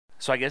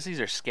So I guess these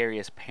are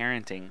scariest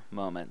parenting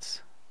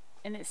moments.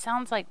 And it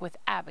sounds like with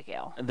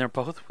Abigail. And they're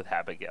both with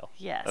Abigail.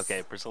 Yes.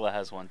 Okay, Priscilla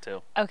has one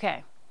too.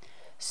 Okay.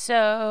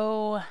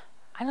 So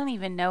I don't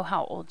even know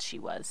how old she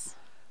was.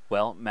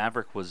 Well,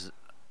 Maverick was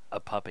a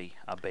puppy,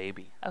 a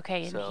baby.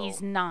 Okay, and So-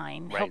 he's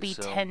 9. He'll right, be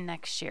so- 10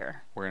 next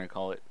year. We're going to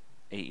call it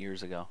 8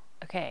 years ago.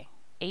 Okay,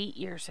 8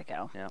 years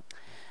ago. Yeah.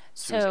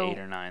 She So was 8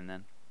 or 9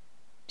 then.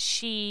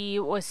 she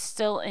was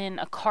still in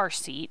a car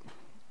seat.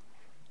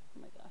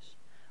 Oh my gosh.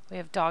 We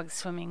have dogs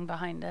swimming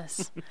behind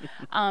us.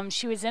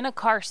 She was in a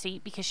car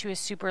seat because she was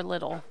super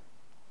little.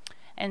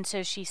 And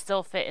so she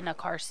still fit in a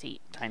car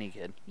seat. Tiny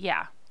kid.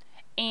 Yeah.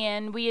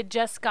 And we had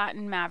just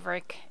gotten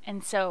Maverick.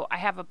 And so I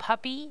have a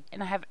puppy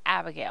and I have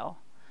Abigail.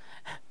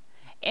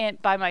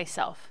 And by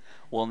myself.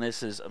 Well, and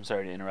this is, I'm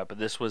sorry to interrupt, but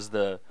this was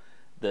the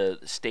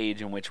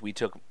stage in which we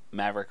took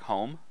Maverick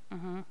home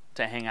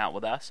to hang out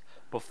with us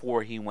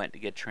before he went to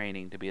get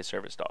training to be a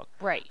service dog.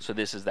 Right. So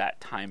this is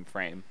that time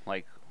frame,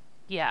 like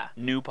Yeah.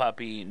 new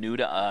puppy, new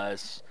to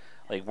us.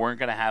 Like weren't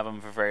gonna have him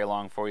for very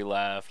long before he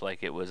left. Like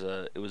it was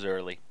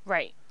early.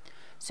 Right.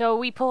 So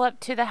we pull up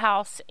to the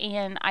house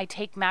and I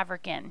take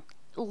Maverick in.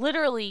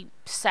 Literally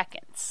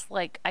seconds.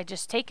 Like I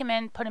just take him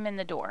in, put him in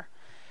the door.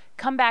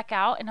 Come back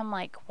out and I'm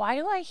like, why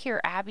do I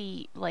hear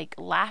Abby like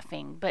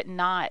laughing but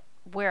not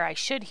where I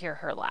should hear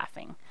her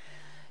laughing?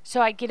 So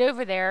I get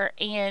over there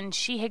and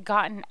she had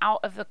gotten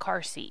out of the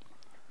car seat.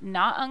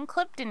 Not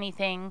unclipped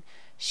anything.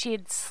 She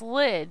had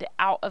slid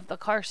out of the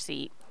car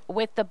seat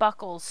with the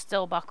buckles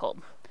still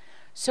buckled.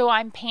 So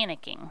I'm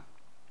panicking.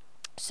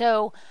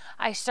 So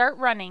I start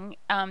running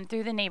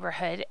through the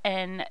neighborhood,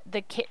 and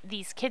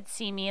these kids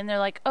see me, and they're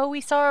like, "Oh,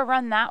 we saw her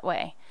run that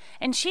way."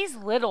 And she's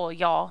little,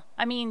 y'all.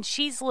 I mean,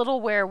 she's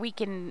little where we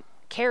can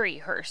carry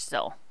her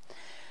still.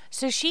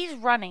 So she's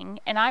running,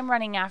 and I'm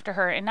running after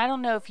her. And I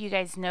don't know if you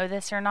guys know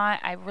this or not.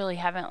 I really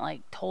haven't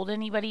like told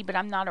anybody, but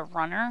I'm not a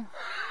runner,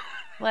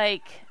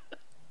 like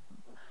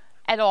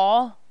at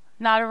all.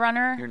 Not a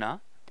runner. You're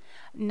not?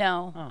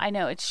 No, Oh. I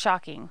know, it's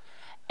shocking.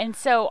 And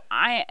so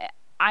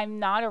I'm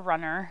not a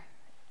runner.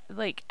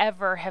 Like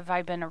ever have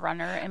I been a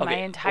runner in my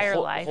entire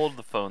life. Hold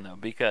the phone though,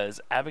 because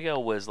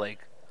Abigail was like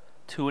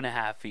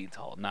 2.5 feet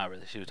tall. Not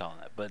really, she was taller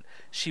than that, but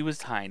she was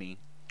tiny.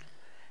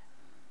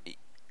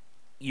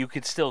 You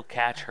could still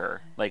catch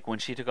her. Like when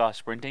she took off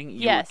sprinting, you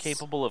Yes. were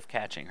capable of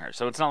catching her.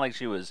 So it's not like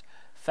she was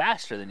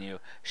faster than you.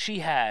 She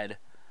had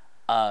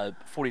a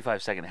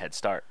 45-second head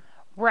start.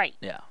 Right.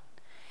 Yeah.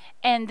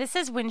 And this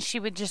is when she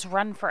would just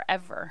run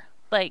forever.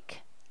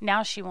 Like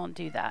now she won't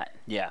do that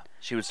Yeah.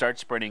 She would start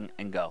sprinting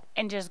and go.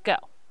 and just go.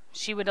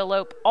 She would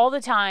elope all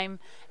the time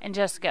and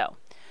just go.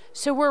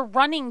 So we're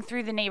running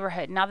through the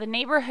neighborhood. Now the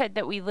neighborhood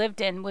that we lived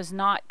in was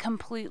not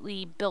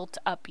completely built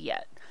up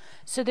yet.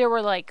 So there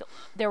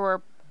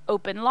were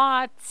open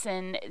lots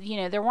and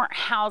there weren't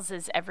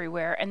houses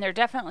everywhere, and there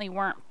definitely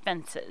weren't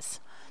fences.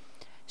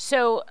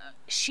 So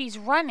she's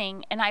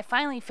running, and I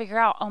finally figure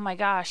out, oh my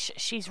gosh,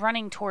 she's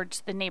running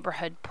towards the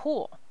neighborhood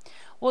pool.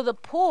 Well, the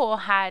pool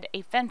had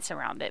a fence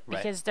around it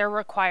because they're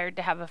required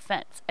to have a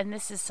fence. And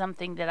this is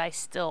something that I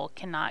still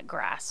cannot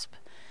grasp.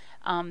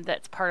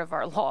 That's part of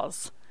our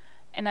laws.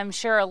 And I'm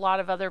sure a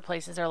lot of other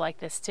places are like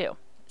this too.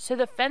 So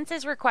the fence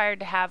is required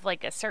to have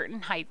like a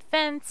certain height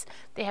fence.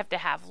 They have to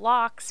have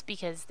locks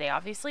because they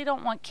obviously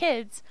don't want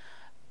kids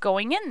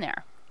going in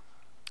there.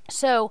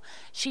 So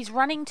she's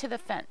running to the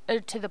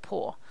to the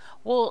pool.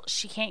 Well,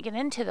 she can't get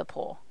into the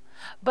pool.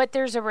 But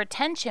there's a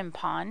retention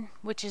pond,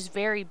 which is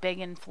very big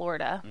in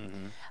Florida.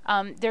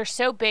 They're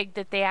so big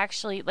that they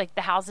actually, like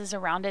the houses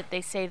around it,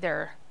 they say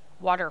they're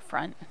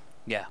waterfront.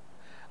 Yeah.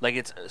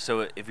 Like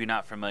so if you're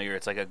not familiar,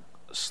 it's like a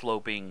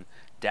sloping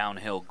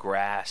downhill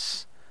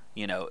grass.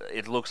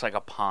 It looks like a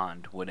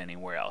pond would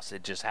anywhere else.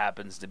 It just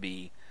happens to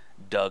be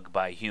dug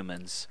by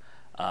humans,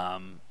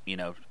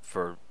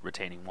 for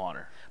retaining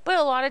water. But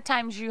a lot of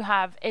times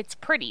it's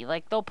pretty.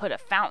 Like they'll put a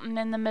fountain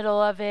in the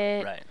middle of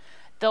it. Right.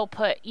 They'll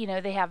put,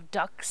 they have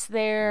ducks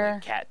there.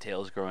 Like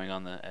cattails growing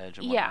on the edge.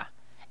 And Yeah.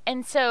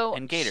 And so.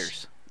 And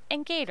gators.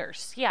 And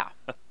gators, yeah.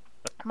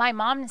 My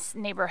mom's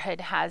neighborhood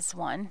has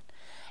one.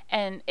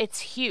 And it's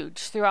huge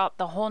throughout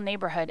the whole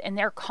neighborhood. And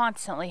they're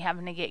constantly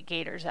having to get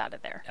gators out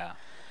of there. Yeah.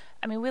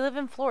 I mean, we live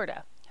in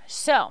Florida.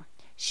 So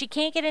she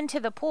can't get into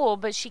the pool,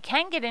 but she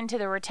can get into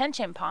the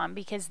retention pond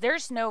because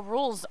there's no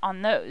rules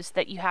on those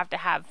that you have to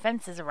have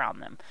fences around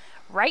them.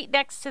 Right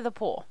next to the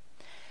pool.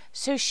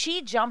 So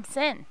she jumps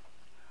in.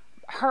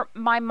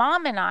 My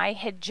mom and I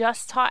had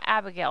just taught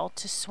Abigail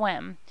to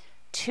swim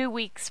 2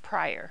 weeks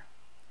prior.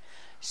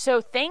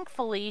 So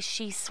thankfully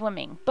she's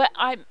swimming. But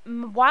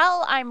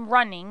while I'm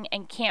running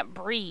and can't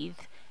breathe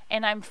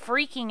and I'm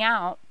freaking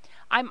out,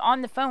 I'm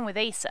on the phone with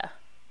Asa.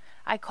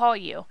 I call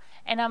you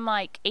and I'm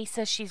like,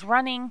 Asa, she's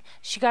running.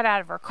 She got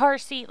out of her car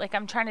seat. Like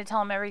I'm trying to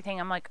tell him everything.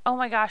 I'm like, oh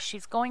my gosh,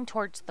 she's going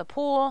towards the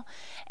pool.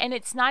 And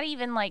it's not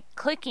even like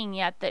clicking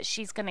yet that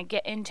she's going to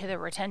get into the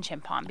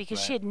retention pond because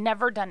she had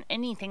never done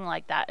anything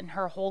like that in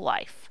her whole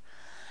life.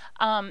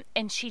 And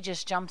she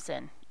just jumps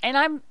in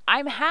and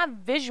I have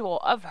visual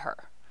of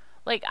her.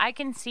 Like I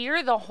can see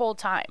her the whole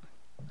time.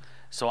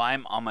 So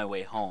I'm on my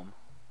way home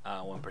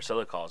when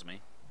Priscilla calls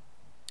me,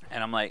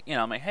 and I'm like,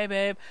 hey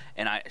babe,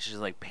 and she's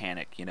like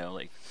panic,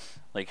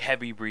 like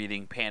heavy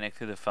breathing, panic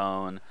through the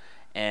phone,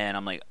 and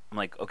I'm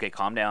like, okay,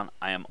 calm down.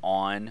 I am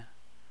on.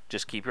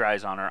 Just keep your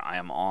eyes on her. I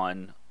am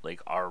on like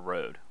our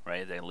road,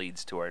 right, that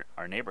leads to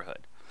our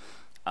neighborhood.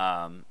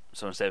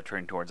 So instead of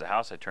turning towards the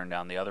house, I turn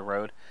down the other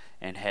road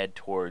and head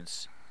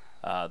towards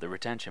the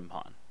retention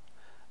pond.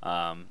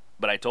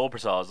 But I told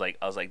Priscilla,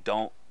 I was like,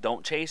 don't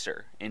chase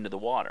her into the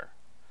water.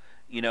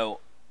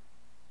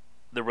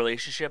 The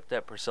relationship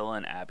that Priscilla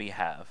and Abby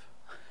have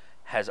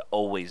has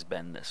always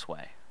been this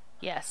way.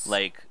 Yes.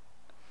 Like,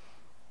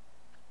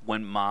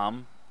 when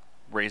Mom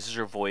raises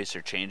her voice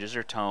or changes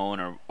her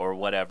tone or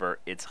whatever,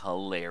 it's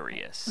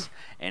hilarious.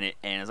 and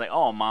it's like,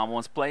 oh, Mom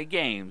wants to play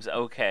games.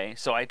 Okay.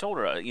 So I told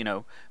her,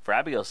 for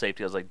Abigail's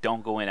safety, I was like,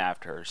 don't go in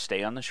after her.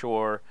 Stay on the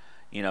shore.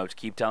 To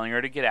keep telling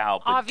her to get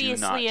out, but obviously,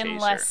 do not chase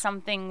unless her.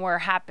 something were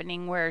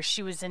happening where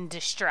she was in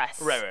distress.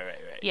 Right.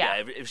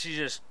 Yeah. If she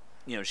just,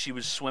 she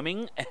was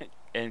swimming,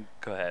 and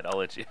go ahead, I'll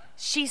let you.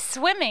 She's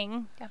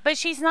swimming, but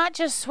she's not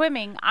just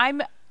swimming.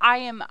 I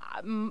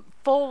am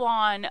full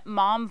on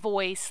mom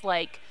voice,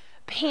 like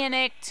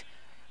panicked,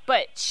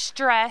 but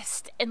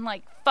stressed and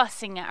like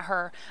fussing at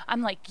her.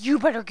 I'm like, you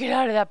better get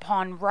out of that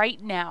pond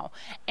right now.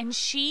 And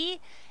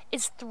she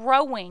is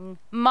throwing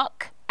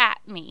muck at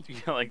me.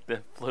 Like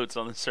the floats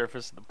on the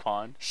surface of the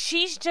pond.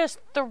 She's just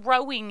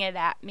throwing it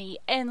at me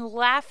and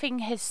laughing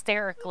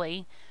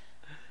hysterically.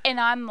 And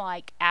I'm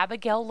like,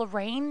 Abigail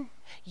Lorraine,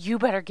 you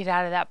better get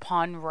out of that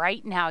pond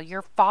right now.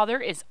 Your father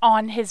is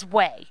on his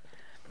way.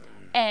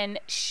 And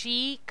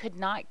she could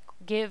not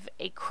give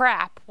a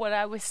crap what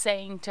I was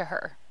saying to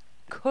her.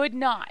 Could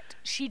not.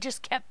 She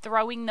just kept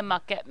throwing the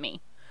muck at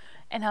me.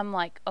 And I'm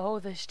like, oh,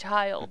 this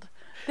child.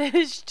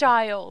 This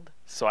child.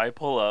 So I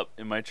pull up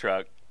in my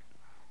truck.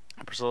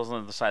 Priscilla's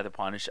on the side of the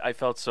pond. And I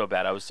felt so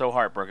bad. I was so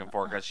heartbroken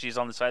for her because she's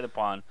on the side of the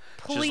pond.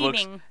 Pleading. She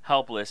just looks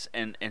helpless.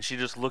 And she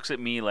just looks at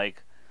me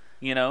like,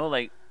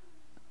 there's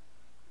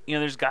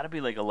got to be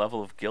like a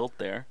level of guilt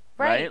there.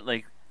 Right?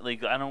 Like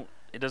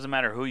it doesn't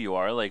matter who you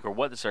are, like, or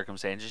what the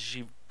circumstances.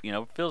 She,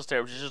 feels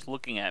terrible. She's just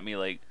looking at me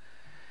like,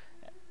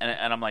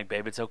 and I'm like,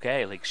 babe, it's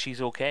okay. Like, she's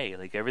okay.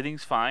 Like,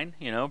 everything's fine.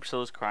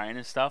 Priscilla's crying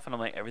and stuff. And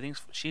I'm like,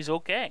 she's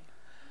okay.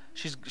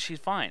 She's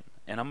fine.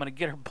 And I'm going to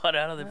get her butt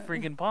out of the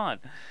freaking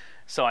pond.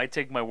 So I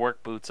take my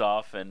work boots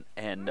off and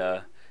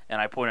I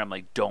point. I'm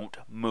like, don't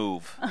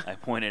move. I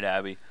point at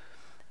Abby,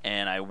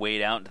 and I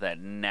wade out into that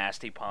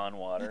nasty pond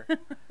water,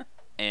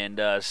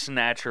 and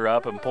snatch her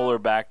up and pull her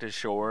back to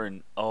shore.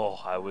 And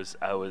I was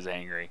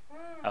angry.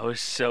 I was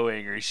so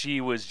angry.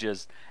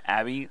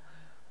 Abby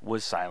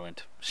was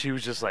silent. She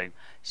was just like,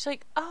 she's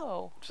like,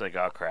 oh. She's like,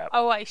 oh crap.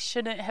 Oh, I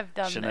shouldn't have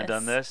done this. Shouldn't have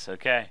done this.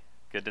 Okay,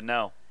 good to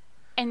know.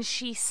 And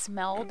she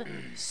smelled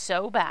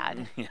so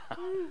bad. Yeah.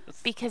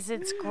 Because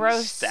it's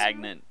gross.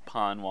 Stagnant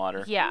pond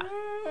water. Yeah.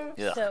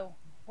 Ugh. So,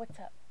 what's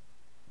up?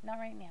 Not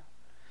right now.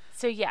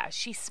 So, yeah,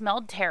 she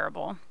smelled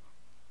terrible.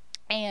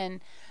 And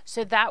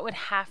so that would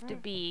have to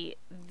be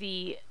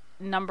the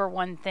number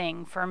one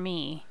thing for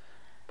me.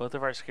 Both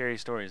of our scary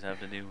stories have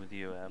to do with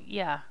you, Ab.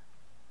 Yeah.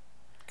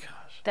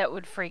 Gosh. That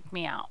would freak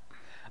me out.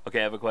 Okay,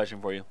 I have a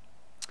question for you.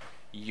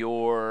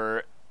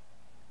 Your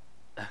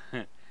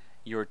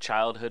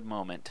childhood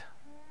moment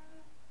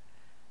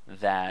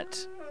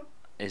that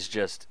is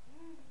just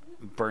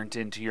burnt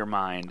into your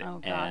mind,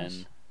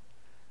 and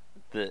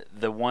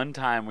the one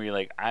time where you're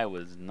like, I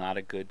was not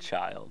a good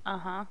child.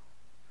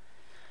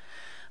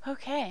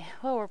 Okay,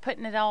 well, we're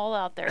putting it all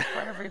out there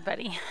for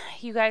everybody.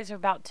 You guys are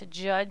about to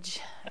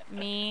judge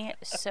me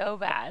so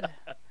bad.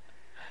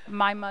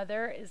 My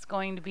mother is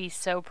going to be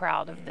so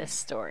proud of this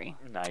story.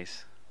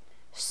 Nice.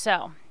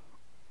 So,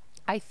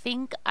 I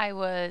think I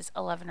was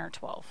 11 or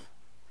 12.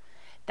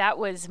 That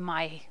was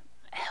my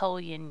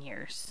hellion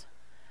years.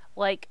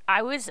 Like,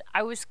 I was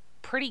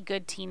pretty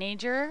good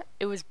teenager.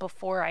 It was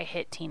before I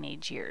hit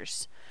teenage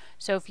years.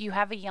 So if you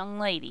have a young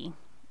lady,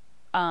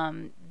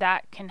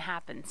 that can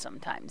happen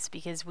sometimes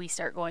because we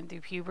start going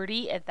through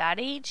puberty at that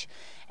age,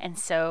 and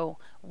so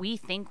we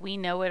think we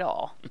know it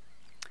all.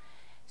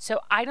 So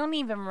I don't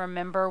even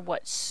remember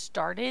what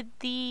started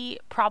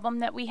the problem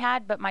that we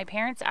had, but my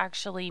parents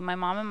actually, my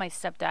mom and my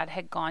stepdad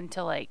had gone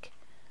to like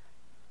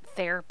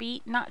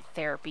not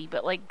therapy,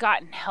 but like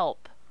gotten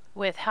help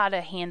with how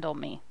to handle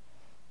me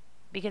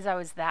because I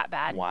was that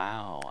bad.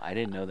 Wow, I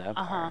didn't know that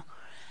part.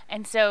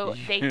 And so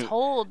they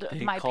told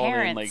my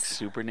parents. In like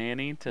super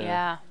nanny to.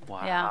 Yeah.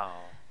 Wow. Yeah.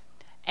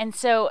 And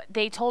so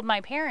they told my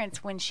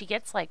parents, when she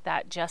gets like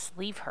that, just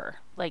leave her.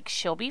 Like,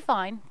 she'll be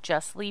fine.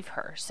 Just leave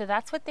her. So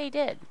that's what they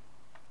did.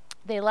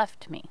 They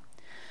left me.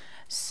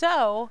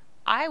 So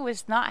I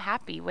was not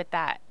happy with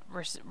that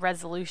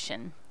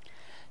resolution.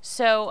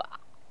 So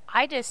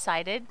I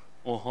decided.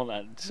 Well, hold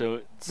on.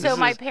 So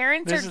my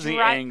parents this is the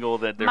angle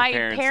that their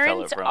parents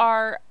tell it from. My parents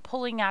are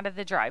pulling out of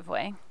the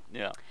driveway.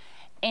 Yeah.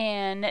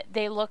 And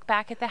they look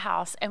back at the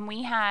house, and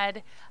we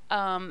had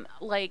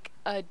like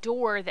a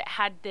door that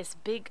had this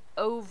big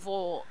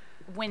oval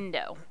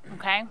window,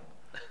 okay?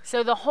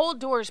 So the whole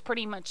door is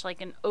pretty much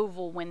like an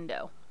oval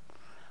window.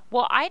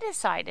 Well, I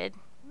decided.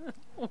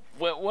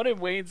 What did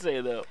Wayne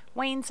say though?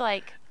 Wayne's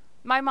like,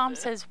 my mom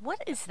says,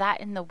 "What is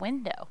that in the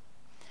window?"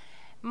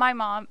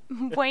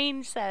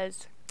 Wayne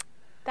says,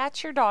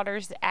 "That's your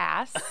daughter's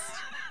ass."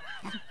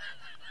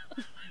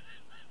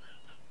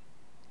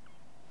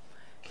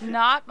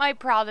 Not my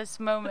proudest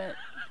moment.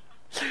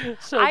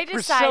 So I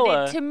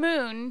Priscilla decided to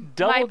moon my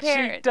double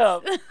parents. cheeked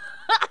up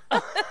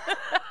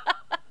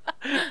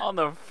on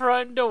the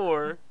front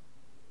door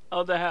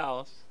of the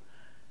house.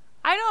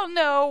 I don't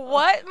know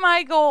what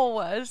my goal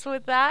was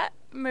with that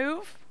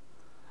move.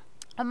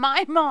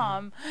 My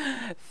mom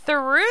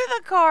threw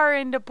the car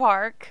into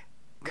park,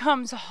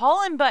 comes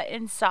hauling butt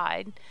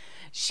inside.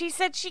 She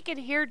said she could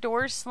hear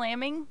doors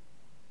slamming,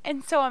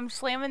 and so I'm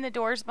slamming the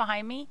doors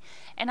behind me,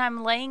 and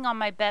I'm laying on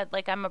my bed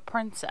like I'm a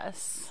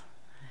princess.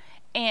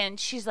 And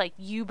she's like,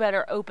 "You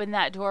better open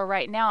that door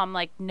right now." I'm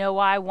like, "No,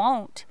 I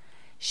won't."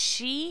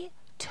 She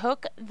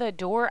took the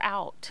door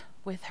out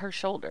with her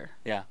shoulder.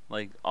 Yeah,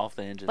 like off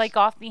the hinges. Like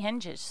off the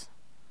hinges.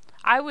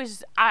 I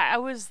was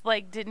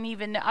like, didn't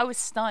even know. I was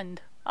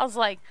stunned. I was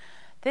like,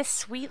 this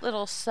sweet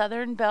little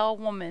Southern Belle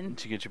woman.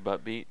 Did you get your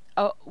butt beat?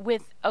 Oh,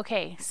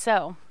 okay,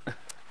 so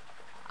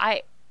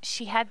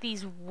she had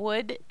these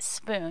wood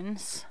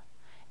spoons.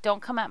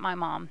 Don't come at my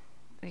mom,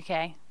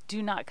 okay?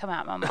 Do not come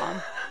at my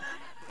mom.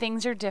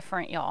 Things are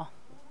different, y'all.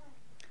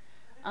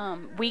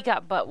 We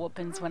got butt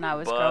whoopings when I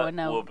was growing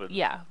up. Whoopings.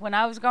 Yeah, when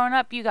I was growing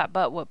up, you got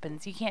butt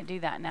whoopings. You can't do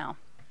that now.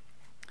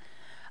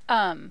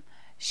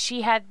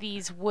 She had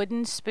these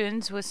wooden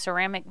spoons with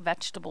ceramic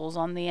vegetables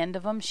on the end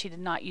of them. She did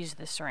not use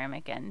the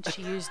ceramic end.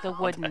 She used the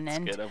wooden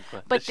end. Good. I'm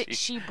glad But that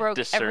she broke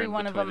every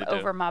one of them between the two.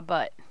 over my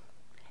butt.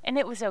 And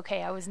it was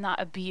okay. I was not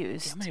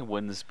abused. How many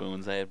wooden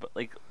spoons I had? But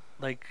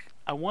like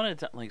I wanted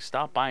to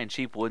stop buying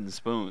cheap wooden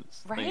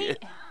spoons. Right?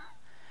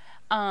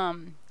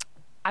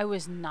 I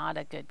was not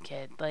a good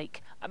kid.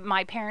 Like,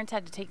 my parents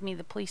had to take me to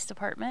the police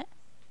department.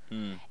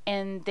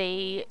 And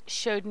they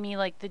showed me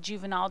like the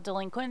juvenile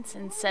delinquents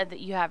and said that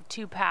you have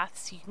two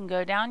paths you can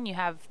go down. You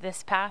have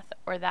this path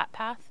or that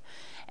path.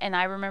 And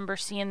I remember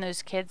seeing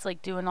those kids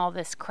like doing all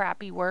this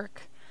crappy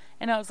work.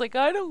 And I was like,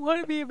 I don't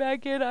want to be a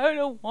bad kid. I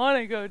don't want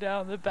to go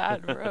down the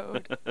bad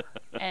road.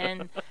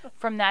 And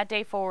from that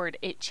day forward,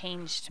 it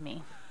changed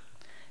me.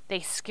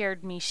 They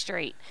scared me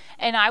straight.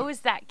 And I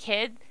was that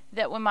kid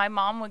that when my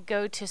mom would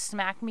go to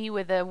smack me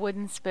with a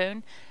wooden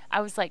spoon,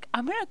 I was like,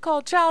 I'm going to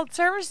call child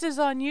services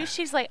on you.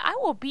 She's like, I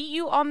will beat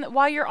you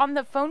while you're on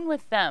the phone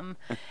with them.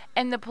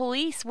 And the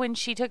police, when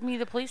she took me to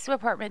the police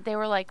department, they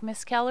were like,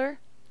 Miss Keller,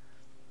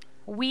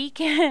 we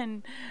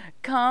can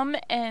come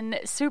and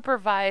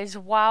supervise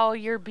while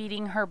you're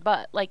beating her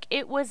butt. Like,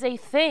 it was a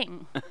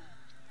thing.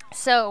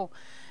 So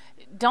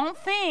don't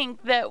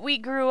think that we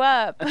grew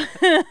up.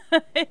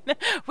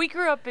 We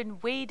grew up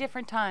in way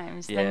different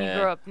times than you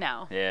grew up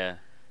now. Yeah.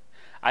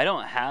 I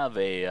don't have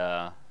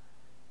a.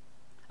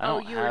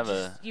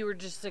 You were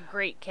just a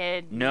great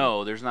kid.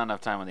 No, there's not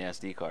enough time on the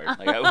SD card.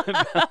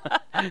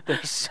 Like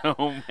there's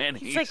so many.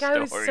 He's like, stories. I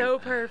was so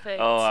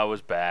perfect. Oh, I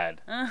was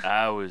bad.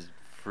 I was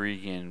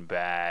freaking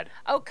bad.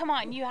 Oh, come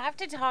on. You have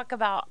to talk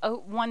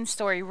about one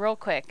story real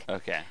quick.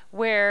 Okay.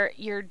 Where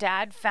your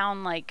dad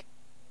found like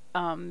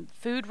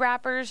food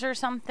wrappers or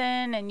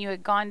something, and you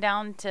had gone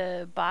down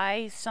to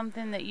buy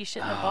something that you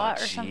shouldn't have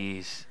bought or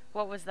something. Jeez.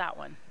 What was that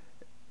one?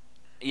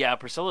 Yeah,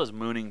 Priscilla's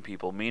mooning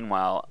people.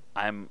 Meanwhile,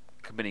 I'm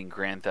committing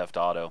Grand Theft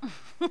Auto.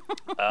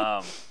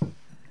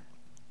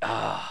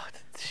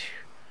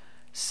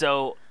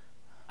 So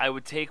I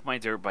would take my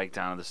dirt bike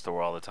down to the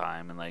store all the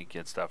time and like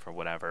get stuff or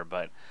whatever.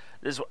 But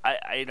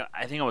I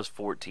think I was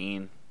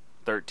 14,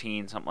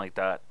 13, something like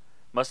that.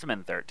 Must have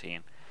been 13.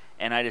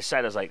 And I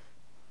decided, I was like,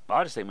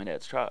 I'll just take my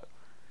dad's truck.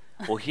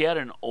 Well, he had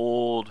an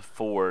old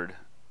Ford.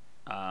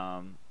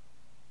 Not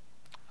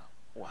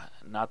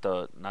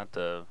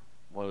the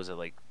what was it,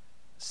 like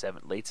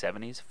late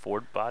 70s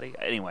Ford body?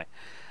 Anyway,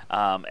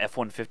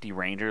 F-150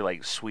 Ranger,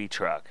 like sweet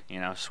truck,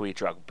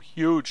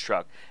 huge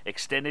truck,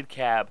 extended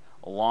cab,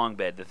 long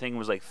bed. The thing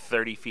was like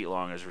 30 feet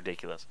long. It was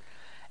ridiculous.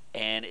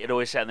 And it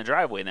always sat in the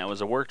driveway, and that was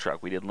a work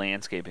truck. We did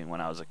landscaping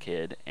when I was a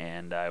kid,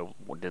 and I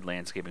did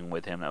landscaping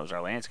with him. That was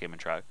our landscaping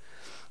truck.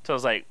 So I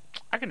was like,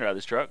 I can drive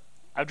this truck.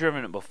 I've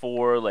driven it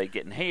before, like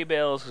getting hay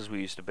bales, because we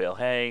used to bale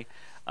hay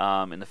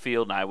in the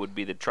field, and I would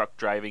be the truck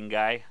driving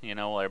guy,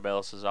 while everybody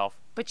else is off.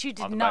 But you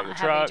did not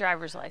have a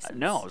driver's license.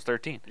 No, I was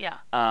 13. Yeah.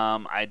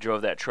 I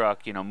drove that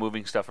truck,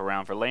 moving stuff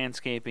around for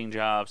landscaping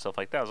jobs, stuff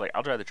like that. I was like,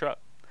 I'll drive the truck.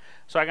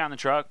 So I got in the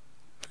truck.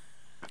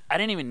 I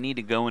didn't even need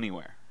to go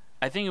anywhere.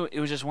 I think it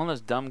was just one of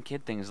those dumb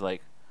kid things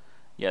like,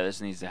 yeah,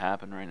 this needs to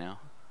happen right now.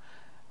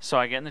 So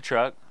I get in the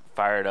truck,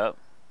 fire it up,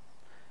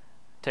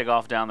 take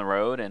off down the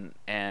road,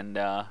 and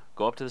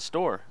go up to the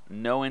store.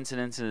 No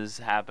incidences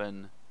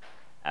happen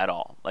at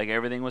all. Like,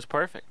 everything was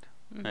perfect.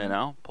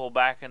 Mm-hmm. Pull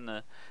back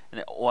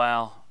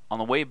well, on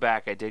the way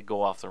back, I did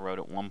go off the road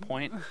at one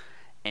point,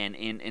 and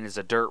it's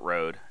a dirt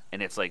road,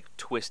 and it's like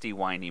twisty,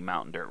 windy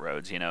mountain dirt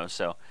roads,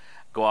 so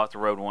go off the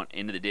road, went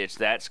into the ditch.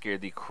 That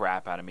scared the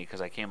crap out of me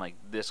because I came like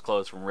this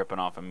close from ripping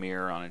off a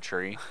mirror on a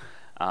tree.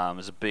 It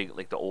was a big,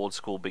 like the old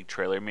school big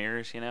trailer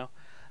mirrors, you know.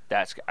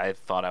 I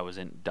thought I was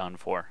done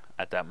for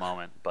at that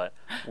moment, but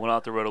went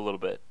off the road a little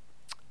bit.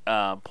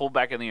 Pulled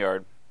back in the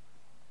yard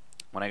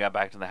when I got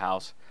back to the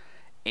house,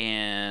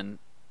 and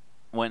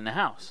went in the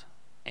house.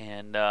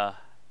 And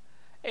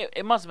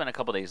it must have been a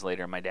couple days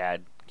later. My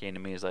dad came to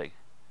me. He's like,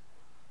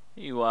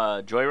 "You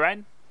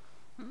joyriding?"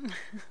 I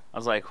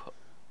was like,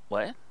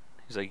 "What?"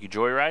 He's like, "You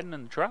joyriding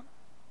in the truck?"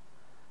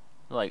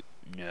 I'm like,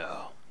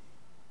 "No."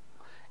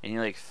 And he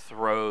like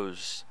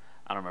throws,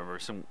 I don't remember,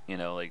 some, you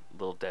know, like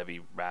Little Debbie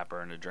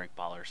wrapper in a drink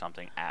bottle or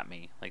something at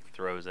me, like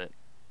throws it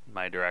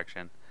my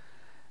direction.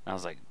 And I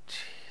was like,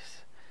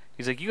 jeez.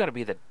 He's like, "You got to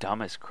be the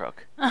dumbest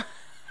crook."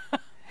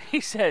 He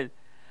said,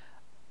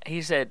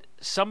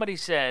 "Somebody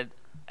said,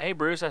 'Hey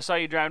Bruce, I saw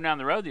you driving down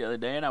the road the other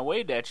day, and I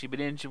waved at you, but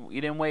you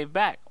didn't wave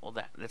back.'" Well,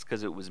 that's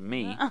because it was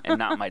me and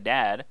not my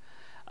dad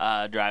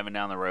driving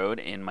down the road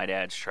in my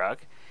dad's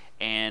truck.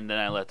 And then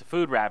I left the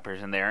food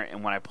wrappers in there,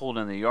 and when I pulled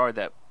in the yard,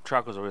 that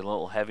truck was a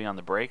little heavy on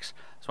the brakes.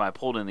 So when I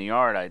pulled in the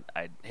yard,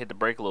 I hit the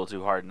brake a little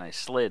too hard, and I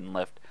slid and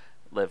left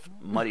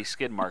muddy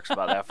skid marks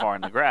about that far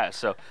in the grass.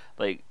 So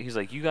like he's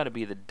like, "You got to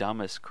be the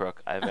dumbest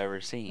crook I've ever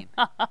seen."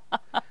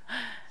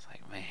 It's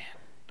like, man.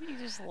 You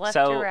just left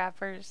So, your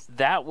wrappers.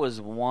 That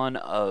was one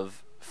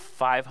of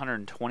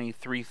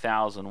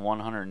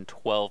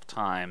 523,112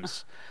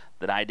 times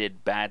that I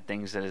did bad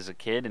things as a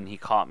kid, and he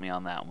caught me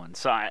on that one.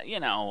 So,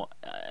 in all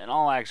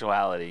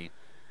actuality,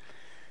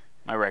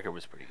 my record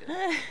was pretty good.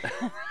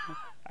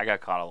 I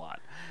got caught a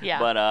lot. Yeah,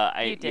 But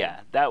you did.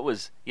 that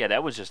was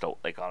just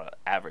like on an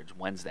average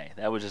Wednesday.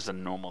 That was just a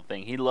normal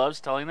thing. He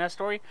loves telling that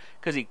story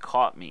because he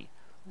caught me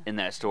in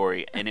that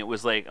story, and it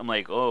was like, I'm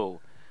like,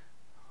 "Oh,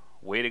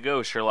 way to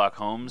go, Sherlock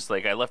Holmes."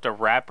 Like, I left a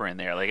wrapper in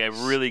there. Like, I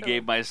really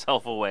gave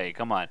myself away.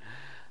 Come on.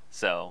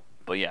 So,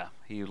 but yeah,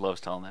 he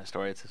loves telling that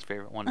story. It's his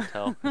favorite one to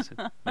tell because it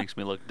makes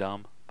me look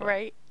dumb. But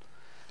Right?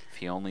 if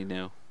he only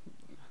knew.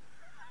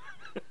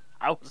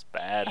 I was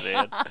bad,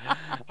 man.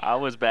 I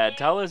was bad.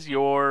 Tell us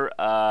your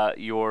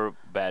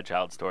bad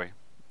child story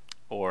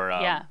or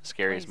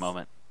scariest please.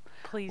 moment.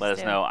 Please Let us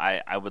do. know.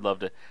 I would love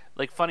to,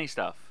 like, funny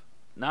stuff.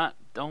 You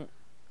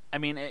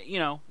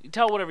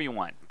tell whatever you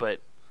want, but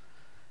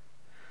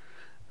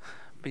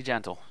be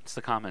gentle. It's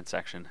the comment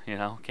section,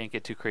 Can't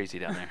get too crazy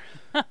down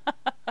there.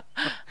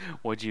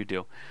 What'd you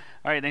do?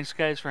 All right, thanks,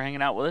 guys, for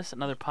hanging out with us.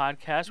 Another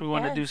podcast. We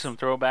wanted to do Yes. some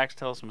throwbacks,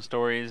 tell some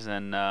stories,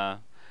 and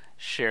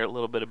share a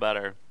little bit about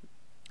our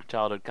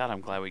childhood. God,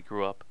 I'm glad we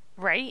grew up.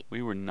 Right?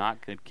 We were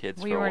not good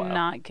kids We for a were while.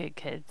 not good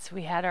kids.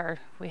 We had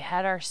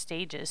our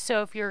stages.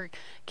 So if your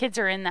kids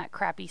are in that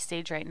crappy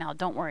stage right now,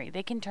 don't worry.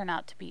 They can turn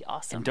out to be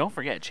awesome. And don't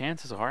forget,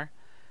 chances are,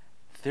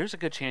 there's a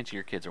good chance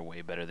your kids are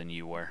way better than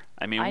you were.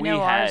 I mean, I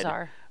know ours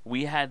are.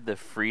 We had the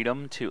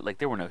freedom to, like,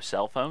 there were no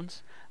cell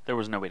phones. There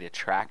was no way to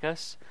track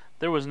us.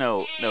 There was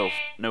no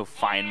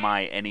Find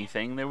My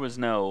anything. There was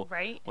no,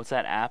 Right? what's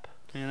that app?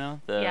 The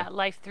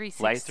Life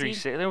 360. Life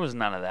 360. There was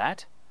none of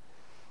that.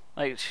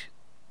 Like,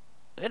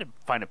 they had to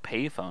find a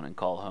payphone and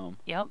call home.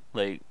 Yep.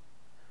 Like,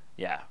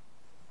 yeah,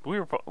 we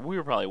were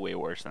probably way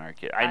worse than our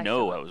kid. I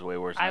know I was way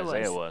worse than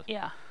Isaiah was.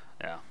 Yeah.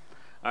 Yeah.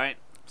 All right.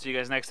 See you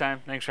guys next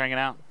time. Thanks for hanging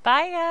out.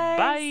 Bye, guys.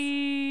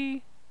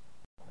 Bye.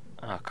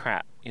 Oh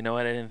crap! You know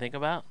what I didn't think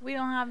about? We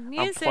don't have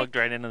music. I'm plugged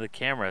right into the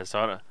camera, so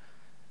I don't.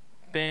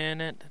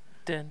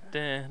 It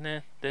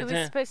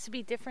was supposed to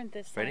be different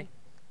this time. Ready?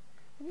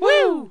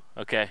 Woo!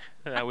 Okay,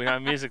 we don't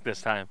have music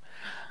this time.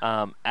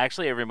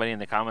 Actually, everybody in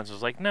the comments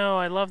was like, "No,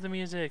 I love the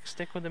music.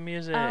 Stick with the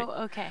music."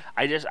 Oh, okay.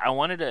 I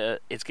wanted to.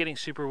 It's getting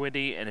super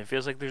windy, and it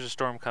feels like there's a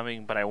storm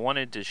coming. But I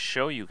wanted to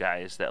show you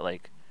guys that,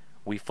 like,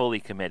 we fully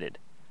committed.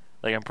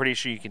 Like, I'm pretty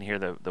sure you can hear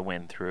the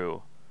wind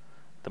through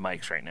the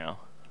mics right now.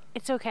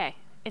 It's okay.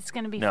 It's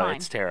going to be No, fine.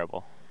 it's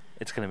terrible.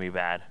 It's going to be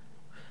bad.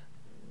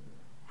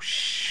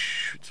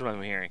 Shh, that's what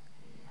I'm hearing.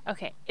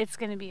 Okay. It's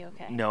going to be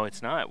okay. No,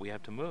 it's not. We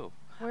have to move.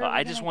 Where are we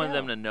I just gonna wanted go?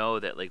 them to know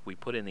that, like, we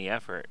put in the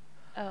effort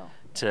Oh.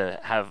 to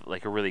have,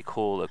 like, a really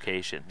cool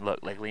location. Look,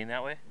 like, lean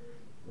that way.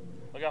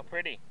 Look how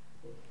pretty.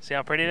 See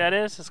how pretty that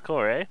is? It's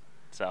cool, right?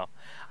 So,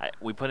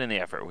 we put in the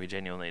effort. We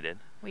genuinely did.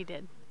 We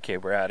did. Okay,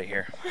 we're out of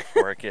here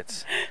before it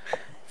gets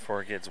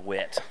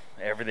wet.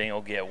 Everything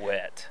will get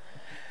wet.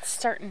 It's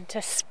starting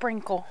to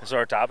sprinkle. So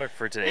our topic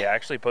for today, I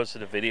actually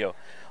posted a video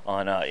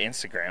on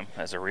Instagram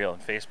as a reel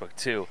and Facebook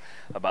too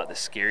about the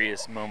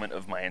scariest moment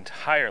of my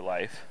entire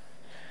life.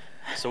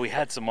 So we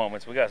had some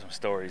moments. We got some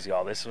stories,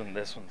 y'all. This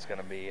one's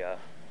gonna be.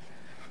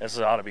 This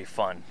ought to be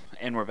fun.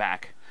 And we're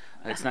back.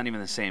 It's not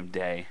even the same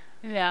day.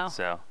 No.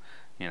 So,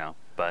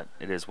 but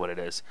it is what it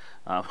is.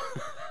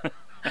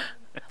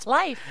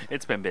 Life.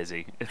 It's been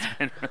busy. It's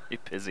been really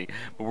busy.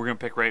 But we're going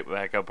to pick right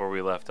back up where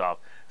we left off.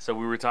 So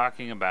we were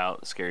talking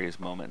about scariest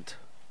moment.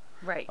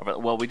 Right.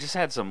 Well, we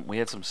had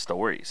some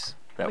stories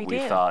that We we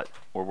did. thought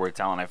were worth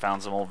telling. I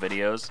found some old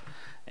videos,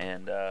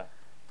 and we're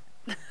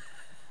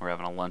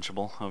having a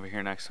Lunchable over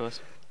here next to us.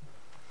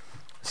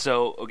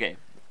 So, okay.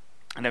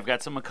 And I've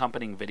got some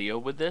accompanying video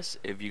with this.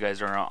 If you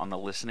guys are on the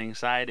listening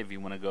side, if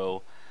you want to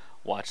go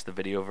watch the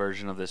video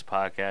version of this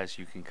podcast,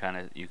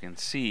 you can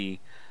see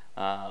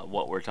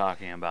what we're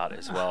talking about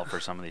as well for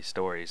some of these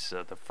stories.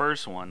 So the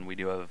first one we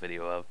do have a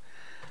video of.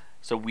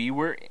 So we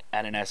were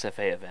at an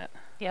SFA event,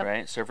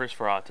 right? Surfers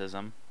for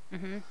Autism.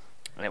 Mm-hmm.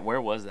 And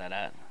where was that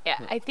at? Yeah,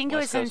 I think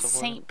West it was in Coast of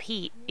Florida? St.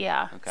 Pete.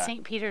 Yeah, Okay.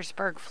 St.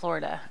 Petersburg,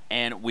 Florida.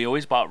 And we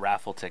always bought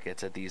raffle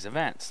tickets at these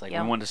events. Like,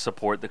 Yep. we wanted to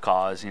support the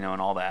cause, and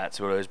all that.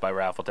 So we always buy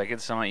raffle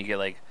tickets. Sometimes you get,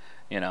 like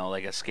a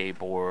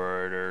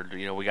skateboard,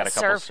 or, we got a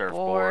couple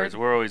Surfboard. surfboards.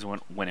 We're always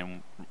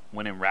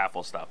winning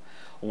raffle stuff.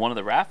 One of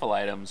the raffle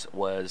items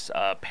was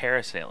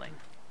parasailing.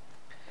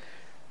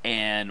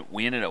 And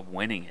we ended up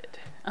winning it.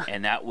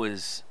 And that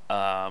was...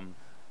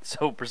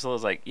 So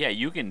Priscilla's like, yeah,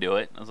 you can do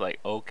it. I was like,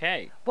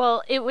 okay.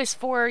 Well, it was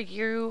for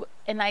you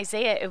and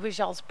Isaiah. It was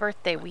y'all's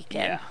birthday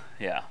weekend.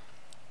 Yeah.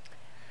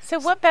 So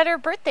what better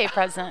birthday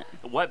present?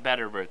 What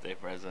better birthday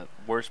present?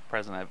 Worst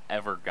present I've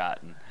ever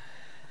gotten.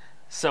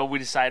 So we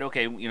decide,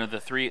 okay, me and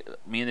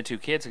the two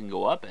kids can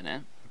go up in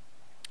it.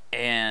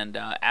 And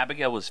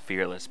Abigail was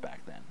fearless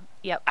back then.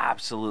 Yep.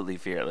 Absolutely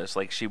fearless.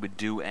 Like, she would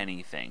do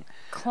anything.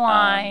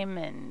 Climb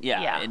and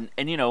Yeah.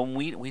 And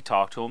we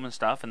talked to them and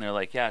stuff, and they're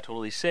like, yeah,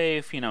 totally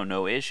safe,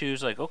 no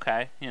issues. Like,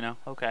 okay,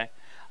 okay.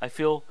 I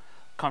feel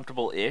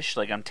comfortable-ish.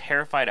 Like, I'm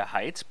terrified of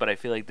heights, but I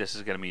feel like this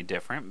is going to be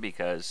different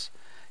because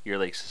you're,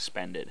 like,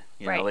 suspended.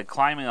 Right. Like,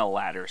 climbing a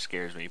ladder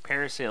scares me.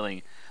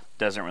 Parasailing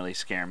doesn't really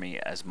scare me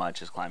as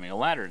much as climbing a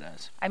ladder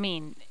does. I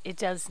mean, it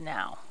does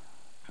now.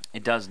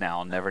 It does now.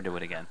 I'll never do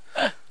it again.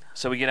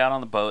 So we get out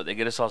on the boat. They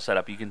get us all set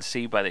up. You can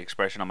see by the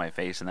expression on my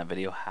face in that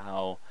video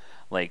how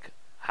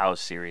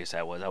serious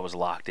I was. I was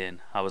locked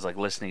in. I was, like,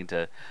 listening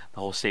to the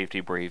whole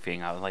safety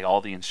briefing. I was, like, all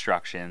the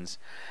instructions.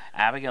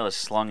 Abigail is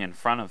slung in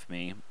front of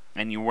me,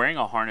 and you're wearing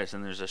a harness,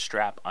 and there's a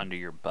strap under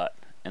your butt.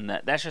 And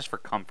that's just for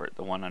comfort,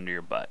 the one under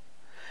your butt.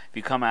 If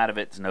you come out of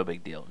it, it's no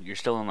big deal. You're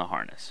still in the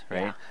harness,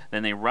 right? Yeah.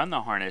 Then they run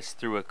the harness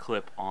through a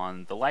clip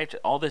on the life.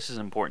 All this is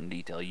important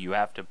detail. You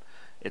have to.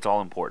 It's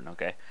all important,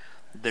 okay?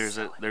 There's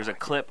a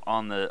clip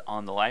on the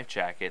life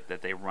jacket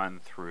that they run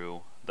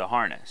through the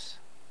harness,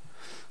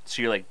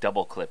 so you're, like,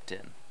 double clipped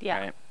in. Yeah.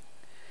 Right?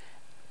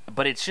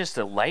 But it's just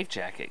a life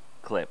jacket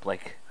clip.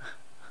 Like,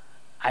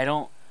 I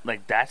don't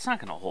that's not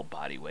gonna hold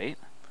body weight,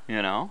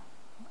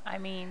 I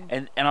mean,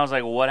 And I was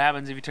like, well, what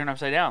happens if you turn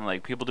upside down?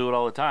 Like, people do it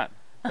all the time.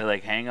 They,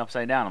 like, hang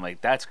upside down. I'm like,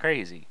 that's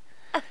crazy.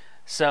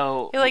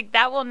 So you're like,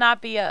 that will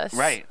not be us.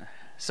 right.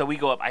 So we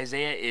go up.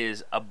 Isaiah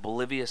is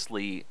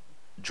obliviously,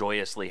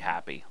 joyously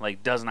happy.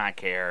 Like, does not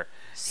care.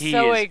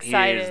 So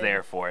excited. He is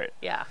there for it.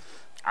 Yeah.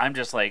 I'm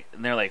just like,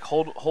 and they're like,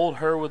 hold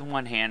her with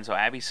one hand. So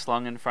Abby's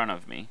slung in front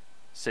of me,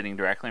 sitting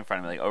directly in front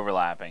of me, like,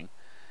 overlapping.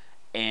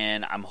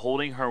 And I'm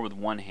holding her with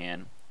one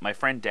hand. My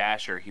friend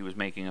Dasher, he was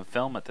making a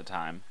film at the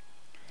time.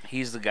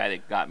 He's the guy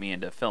that got me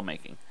into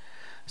filmmaking.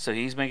 So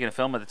he's making a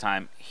film at the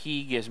time.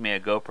 He gives me a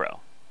GoPro.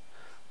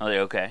 I'm like,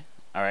 okay,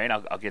 all right,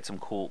 I'll get some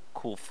cool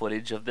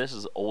footage of this. This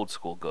is old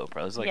school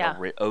GoPro. This is like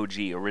a OG,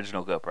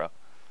 original GoPro.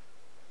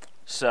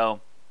 So...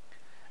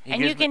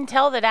 And you can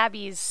tell that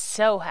Abby is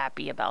so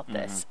happy about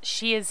this.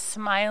 She is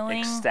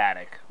smiling.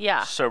 Ecstatic.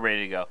 Yeah. So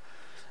ready to go.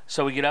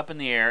 So we get up in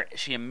the air.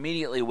 She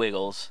immediately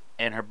wiggles,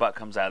 and her butt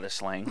comes out of the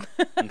sling.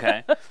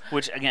 Okay?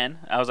 Which, again,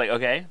 I was like,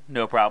 okay,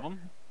 no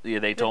problem. Yeah,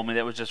 they told me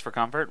that was just for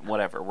comfort.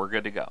 Whatever. We're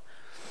good to go.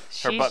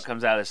 Her butt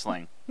comes out of the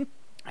sling.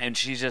 And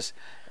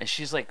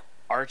she's like,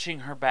 arching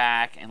her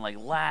back and, like,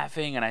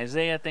 laughing, and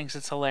Isaiah thinks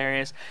it's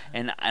hilarious.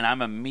 And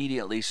I'm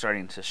immediately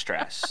starting to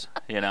stress,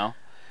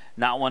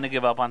 Not want to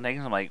give up on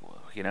things. I'm like,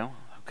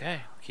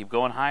 okay, keep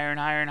going higher and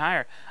higher and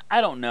higher. I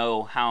don't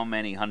know how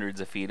many hundreds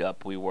of feet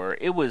up we were.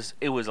 It was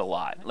a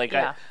lot. Like,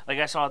 yeah.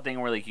 I saw a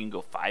thing where, like, you can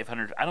go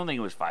 500. I don't think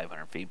it was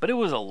 500 feet, but it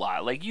was a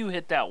lot. Like, you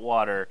hit that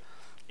water,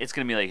 it's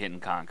gonna be like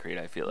hitting concrete.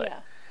 I feel like. Yeah.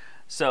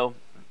 So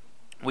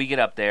we get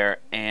up there,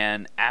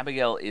 and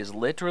Abigail is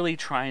literally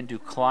trying to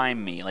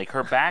climb me. Like,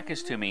 her back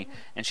is to me,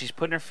 and she's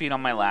putting her feet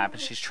on my lap,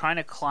 and she's trying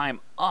to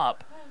climb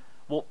up.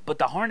 Well, but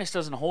the harness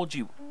doesn't hold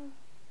you.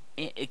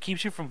 It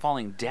keeps you from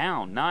falling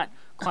down, not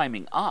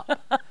climbing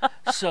up.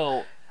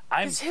 So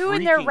I'm freaking who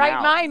in their right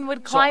out. mind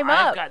would climb so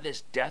up? I've got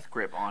this death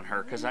grip on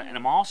her and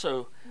I'm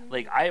also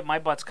like, my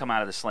butt's come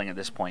out of the sling at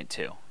this point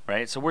too,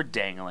 right? So we're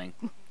dangling,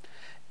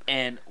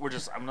 and I'm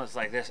just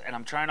like this, and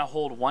I'm trying to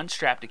hold one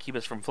strap to keep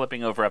us from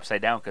flipping over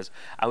upside down because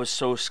I was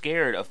so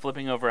scared of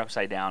flipping over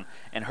upside down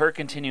and her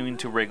continuing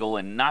to wriggle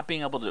and not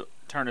being able to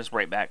turn us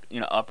right back,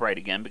 upright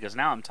again, because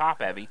now I'm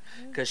top heavy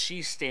because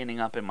she's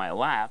standing up in my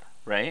lap.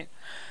 Right?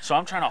 So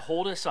I'm trying to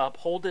hold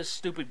this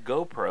stupid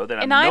GoPro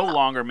that I'm no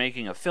longer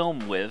making a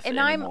film with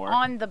anymore. I'm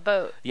on the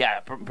boat.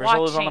 Yeah,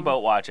 Priscilla's on the boat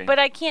watching. But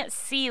I can't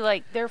see,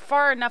 like, they're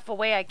far enough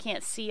away I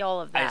can't see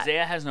all of that.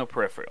 Isaiah has no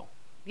peripheral.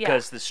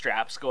 Because the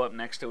straps go up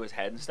next to his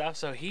head and stuff,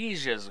 so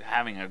he's just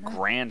having a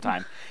grand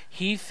time.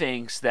 He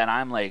thinks that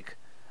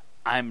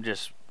I'm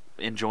just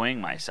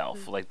enjoying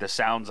myself, like the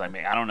sounds I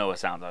make. I don't know what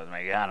sounds I was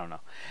making. I don't know.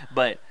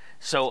 But,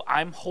 so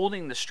I'm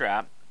holding the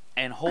strap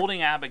and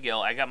holding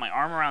Abigail. I got my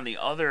arm around the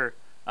other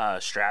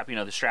strap. You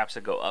know, the straps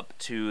that go up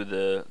to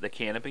the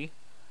canopy.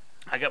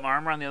 I got my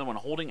arm around the other one,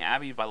 holding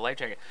Abby by the life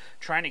jacket,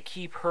 trying to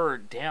keep her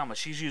down, but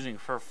she's using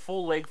her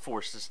full leg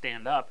force to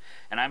stand up,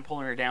 and I'm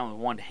pulling her down with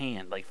one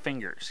hand, like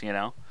fingers, you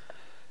know.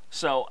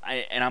 So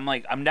I'm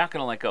like, I'm not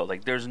gonna let go.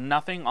 Like, there's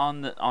nothing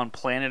on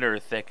planet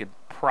Earth that could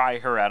pry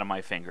her out of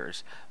my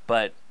fingers,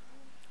 but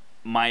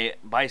my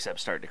biceps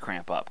started to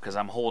cramp up because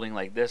I'm holding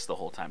like this the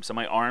whole time. So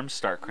my arms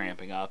start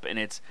cramping up,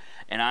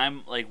 and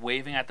I'm like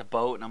waving at the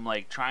boat, and I'm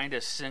like trying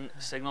to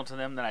signal to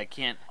them that I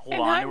can't hold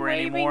And on I'm to her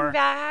waving anymore.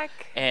 back.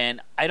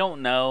 And I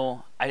don't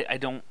know. I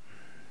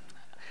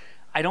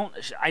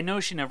know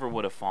she never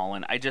would have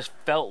fallen. I just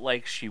felt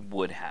like she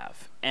would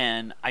have,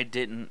 and I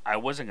didn't. I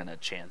wasn't gonna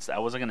chance that. I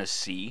wasn't gonna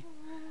see.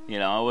 You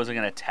know, I wasn't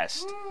gonna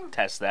test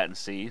that and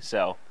see.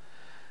 So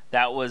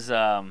that was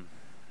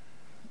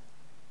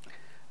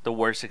the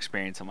worst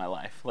experience of my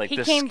life. Like, He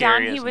the came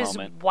down, scariest he was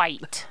moment.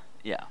 white.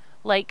 Yeah.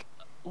 Like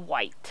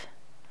white.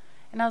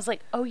 And I was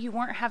like, "Oh, you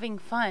weren't having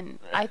fun.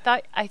 I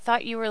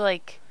thought you were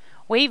like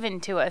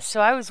waving to us,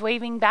 so I was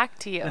waving back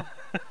to you."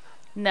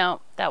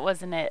 No, that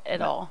wasn't it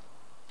at all.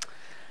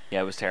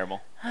 Yeah, it was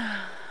terrible.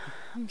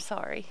 I'm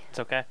sorry. It's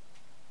okay.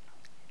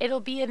 It'll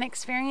be an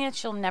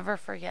experience you'll never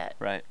forget.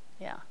 Right.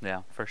 Yeah.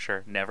 Yeah, for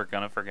sure. Never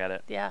gonna forget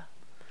it. Yeah.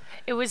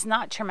 It was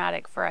not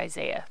traumatic for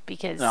Isaiah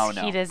because No.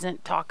 he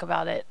doesn't talk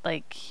about it.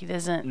 Like, he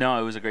doesn't. No,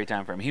 it was a great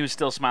time for him. He was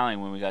still smiling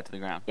when we got to the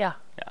ground. Yeah.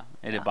 Yeah.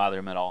 It didn't bother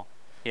him at all.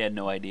 He had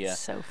no idea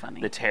So funny.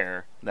 the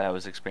terror that I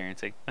was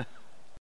experiencing.